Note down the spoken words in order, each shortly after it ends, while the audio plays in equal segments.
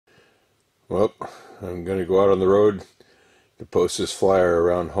Well, I'm going to go out on the road to post this flyer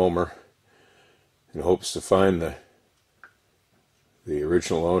around Homer in hopes to find the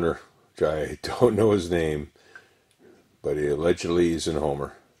original owner, which I don't know his name, but he allegedly is in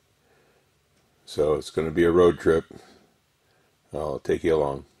Homer. So it's going to be a road trip. I'll take you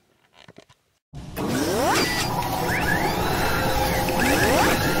along.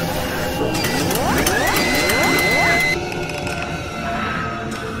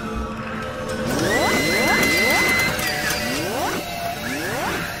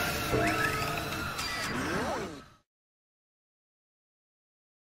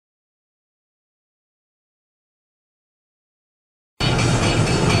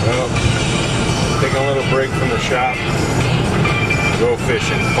 Taking a little break from the shop, go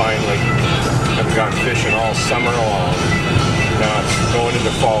fishing finally. Haven't gone fishing all summer long. Now it's going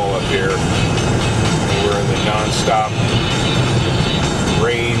into fall up here. And we're in the non-stop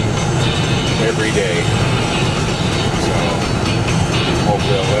rain every day. So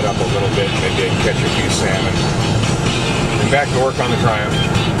hopefully it'll let up a little bit, maybe I can catch a few salmon. And back to work on the Triumph.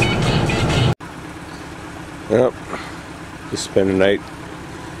 Yep, just spend the night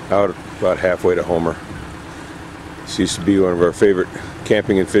out about halfway to Homer. This used to be one of our favorite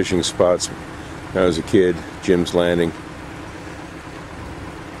camping and fishing spots when I was a kid, Jim's Landing.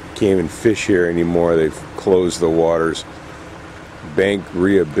 Can't even fish here anymore. They've closed the waters. Bank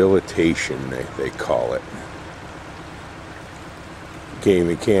rehabilitation, they call it. Can't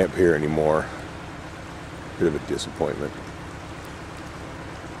even camp here anymore. Bit of a disappointment.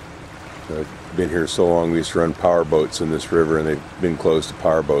 I've been here so long, we used to run power boats in this river, and they've been closed to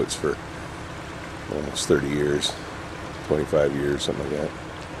power boats for almost 30 years, 25 years, something like that.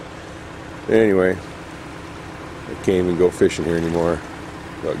 Anyway, I can't even go fishing here anymore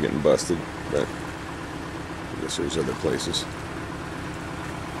without getting busted, but I guess there's other places.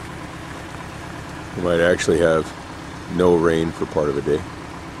 We might actually have no rain for part of the day.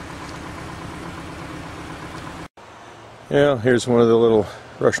 Yeah, here's one of the little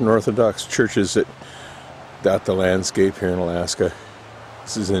Russian Orthodox churches that dot the landscape here in Alaska.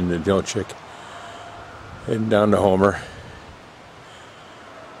 This is in Nilchik. Heading down to Homer.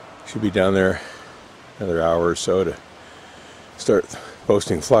 Should be down there another hour or so to start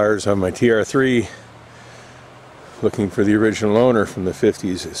posting flyers on my tr3 looking for the original owner from the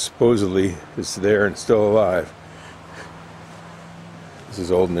 50s. Supposedly is there and still alive. This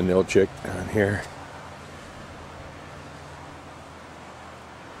is old Nilchik down here.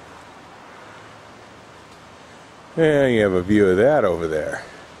 Yeah, you have a view of that over there.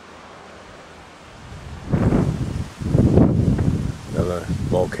 Another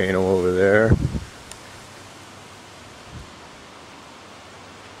volcano over there.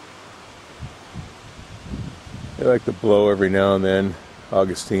 They like to blow every now and then,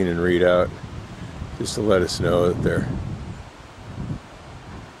 Augustine and Reed out, just to let us know that they're...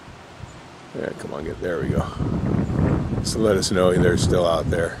 Yeah, come on, there we go. Just to let us know they're still out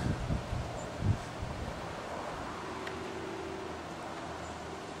there.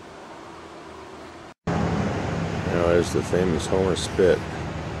 There's the famous Homer Spit.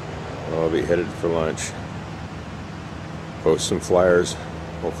 I'll be headed for lunch. Post some flyers.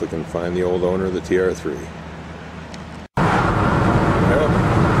 Hopefully can find the old owner of the tr3. Well,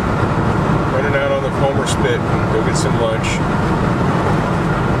 heading out on the Homer Spit. Go get some lunch.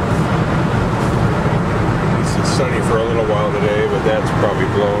 It's sunny for a little while today, but that's probably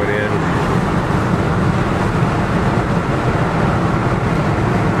blowing in.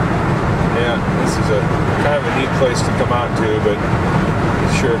 This is a kind of a neat place to come out to, but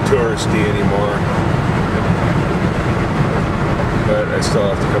it's sure touristy anymore. But I still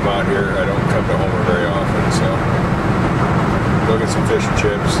have to come out here. I don't come to Homer very often, so go get some fish and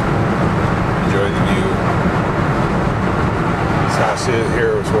chips, enjoy the view. This house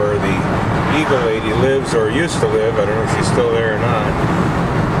here is where the Eagle lady lives, or used to live. I don't know if she's still there or not.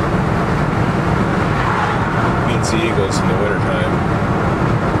 Meets the eagles in the wintertime.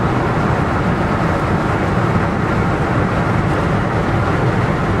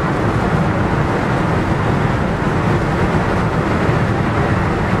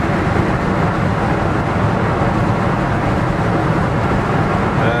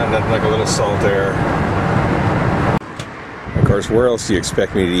 Like a little salt air. Of course, where else do you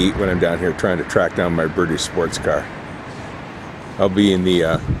expect me to eat when I'm down here trying to track down my British sports car? I'll be in the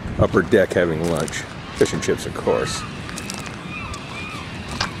upper deck having lunch. Fish and chips, of course.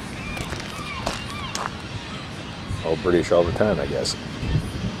 All British all the time, I guess.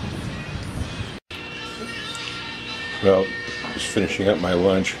 Well, just finishing up my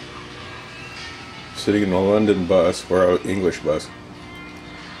lunch. Sitting in a London bus, or an English bus.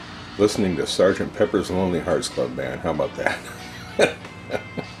 listening to Sgt. Pepper's Lonely Hearts Club Band. How about that?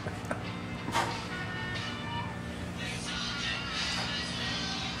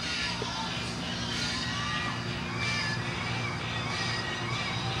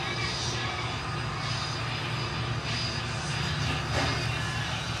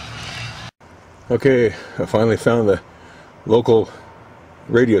 Okay, I finally found the local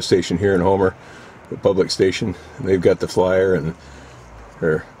radio station here in Homer, the public station. They've got the flyer and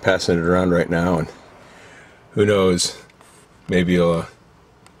they're passing it around right now, and who knows, maybe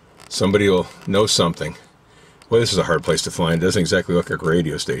somebody will know something. Well, this is a hard place to find. It doesn't exactly look like a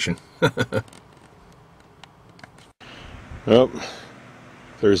radio station. Well,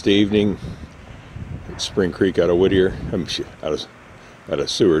 Thursday evening at Spring Creek out of Whittier, out of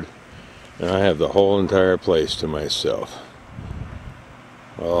Seward. And I have the whole entire place to myself.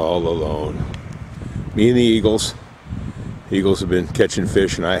 All alone. Me and the Eagles. The Eagles have been catching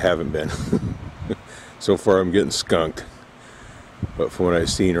fish and I haven't been. So far I'm getting skunked. But from what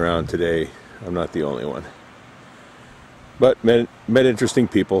I've seen around today, I'm not the only one. But met interesting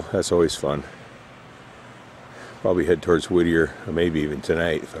people. That's always fun. Probably head towards Whittier, or maybe even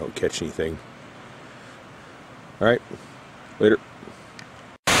tonight if I don't catch anything. Alright, later.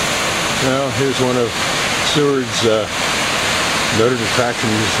 Well, here's one of Seward's noted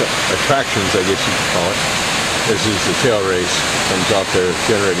attractions, I guess you could call it. This is the tail race. Comes off their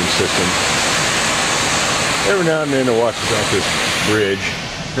generating system. Every now and then it washes off this bridge.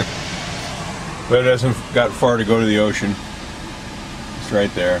 But it hasn't got far to go to the ocean. It's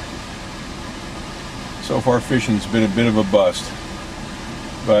right there. So far fishing's been a bit of a bust.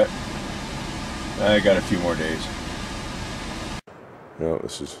 But I got a few more days. No,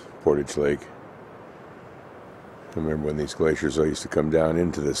 this is Portage Lake. I remember when these glaciers all used to come down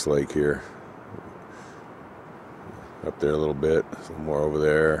into this lake here. Up there a little bit, some more over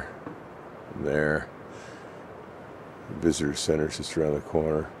there, and there. The visitor center's just around the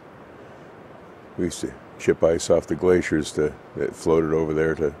corner. We used to ship ice off the glaciers that floated over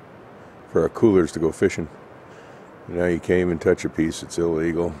there for our coolers to go fishing. And now you can't even touch a piece, it's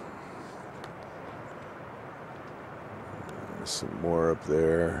illegal. Some more up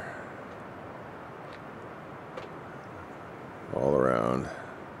there. All around.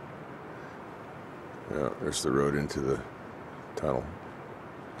 Yeah, there's the road into the tunnel.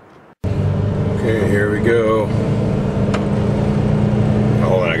 Okay, here we go.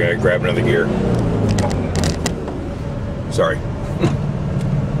 Hold on, I gotta grab another gear. Sorry.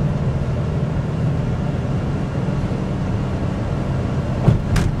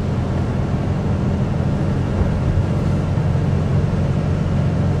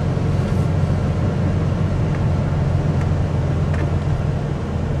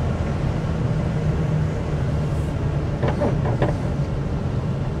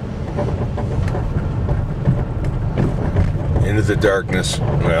 Into the darkness.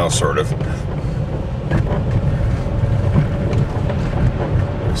 Well, sort of.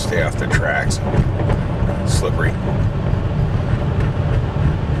 Stay off the tracks. Slippery.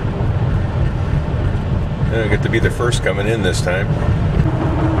 I get to be the first coming in this time.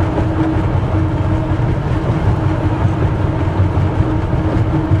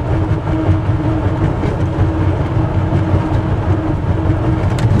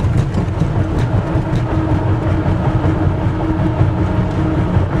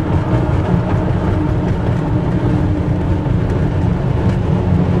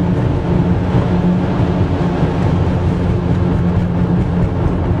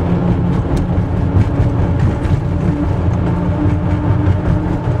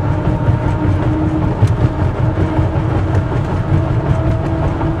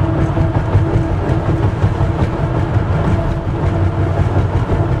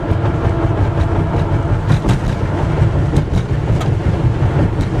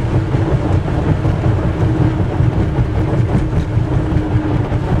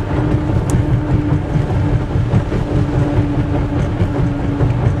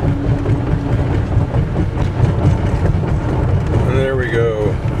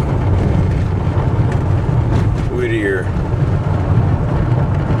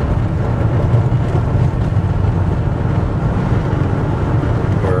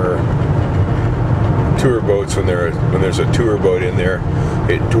 Tour boats, when there's a tour boat in there,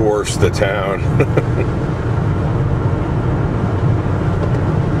 it dwarfs the town.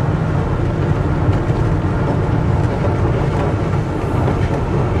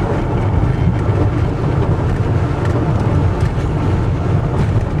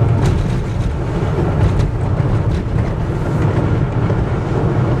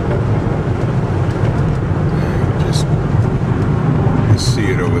 Just see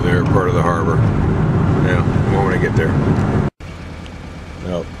it over over there, part of the harbor. Yeah, the moment I get there.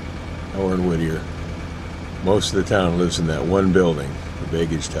 Well, now we're in Whittier. Most of the town lives in that one building, the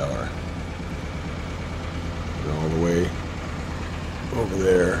baggage tower. And all the way over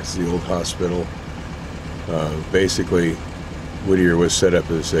there is the old hospital. Basically, Whittier was set up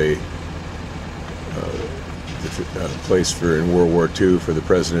as a place for in World War II for the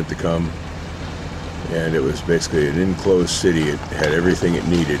president to come, and it was basically an enclosed city. It had everything it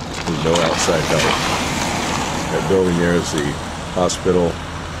needed with no outside help. That building there is the hospital,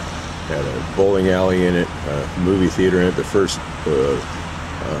 had a bowling alley in it, a movie theater in it. The first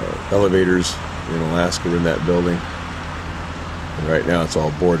elevators in Alaska were in that building, and right now it's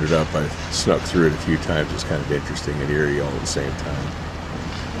all boarded up. I snuck through it a few times. It's kind of interesting and eerie all at the same time.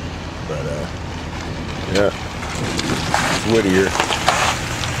 But yeah, Whittier.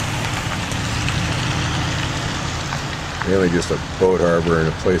 Mainly just a boat harbor and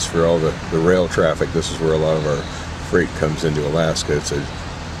a place for all the rail traffic. This is where a lot of our freight comes into Alaska. It's an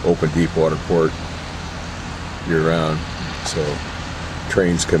open deep water port year round, so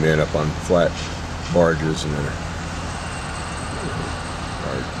trains come in up on flat barges and are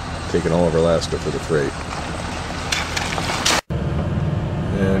taking all over Alaska for the freight.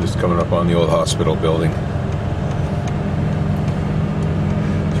 And just coming up on the old hospital building.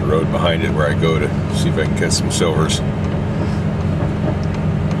 There's a road behind it where I go to see if I can catch some silvers.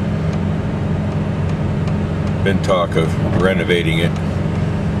 Been talk of renovating it,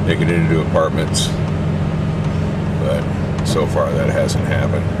 making it into apartments, but so far that hasn't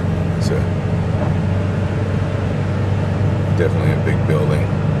happened. It's definitely a big building.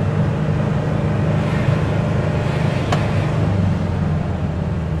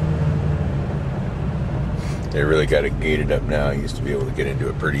 They really got it gated up now. I used to be able to get into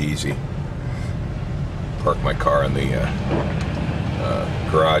it pretty easy. Park my car in the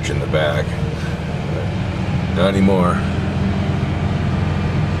garage in the back. But not anymore.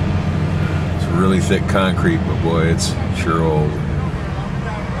 It's really thick concrete, but boy, it's sure old.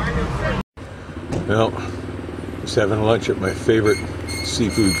 Well, just having lunch at my favorite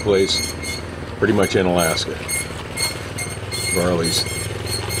seafood place, pretty much in Alaska. Varley's.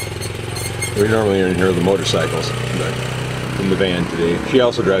 We normally are near the motorcycles, but in the van today. She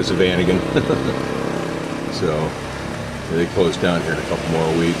also drives a van again. So they closed down here in a couple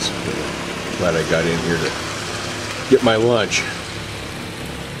more weeks. Glad I got in here to get my lunch.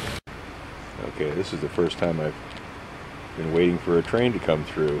 Okay, this is the first time I've been waiting for a train to come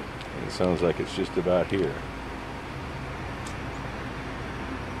through, and it sounds like it's just about here.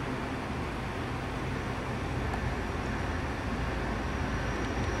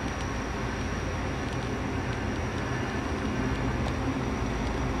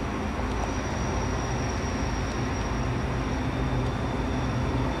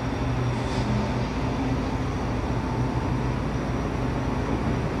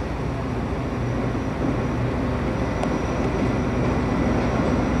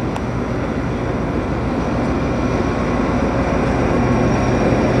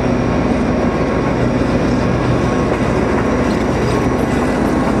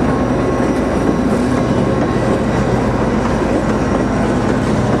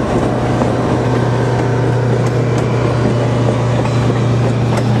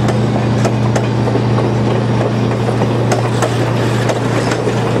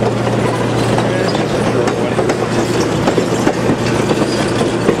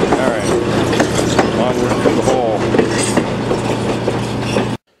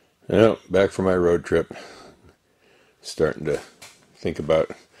 Well, back from my road trip, starting to think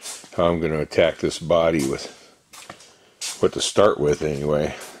about how I'm going to attack this body with what to start with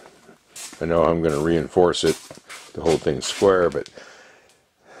anyway. I know I'm going to reinforce it, the whole thing's square, but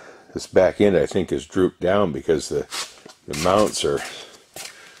this back end I think is drooped down because the mounts are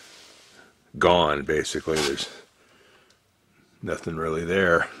gone basically. There's nothing really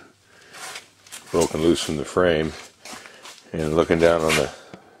there, broken loose from the frame. And looking down on the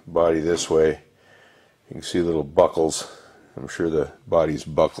body this way, you can see little buckles. I'm sure the body's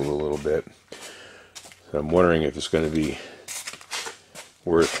buckled a little bit. So I'm wondering if it's going to be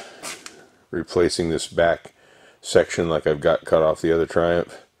worth replacing this back section like I've got cut off the other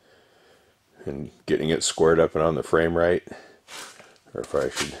Triumph and getting it squared up and on the frame right, or if I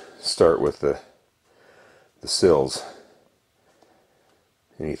should start with the sills.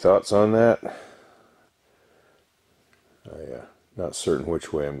 Any thoughts on that? Not certain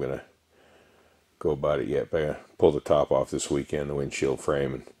which way I'm going to go about it yet, but I'm going to pull the top off this weekend, the windshield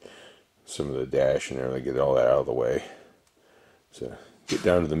frame and some of the dash and everything, get all that out of the way. So get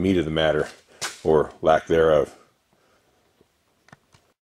down to the meat of the matter, or lack thereof.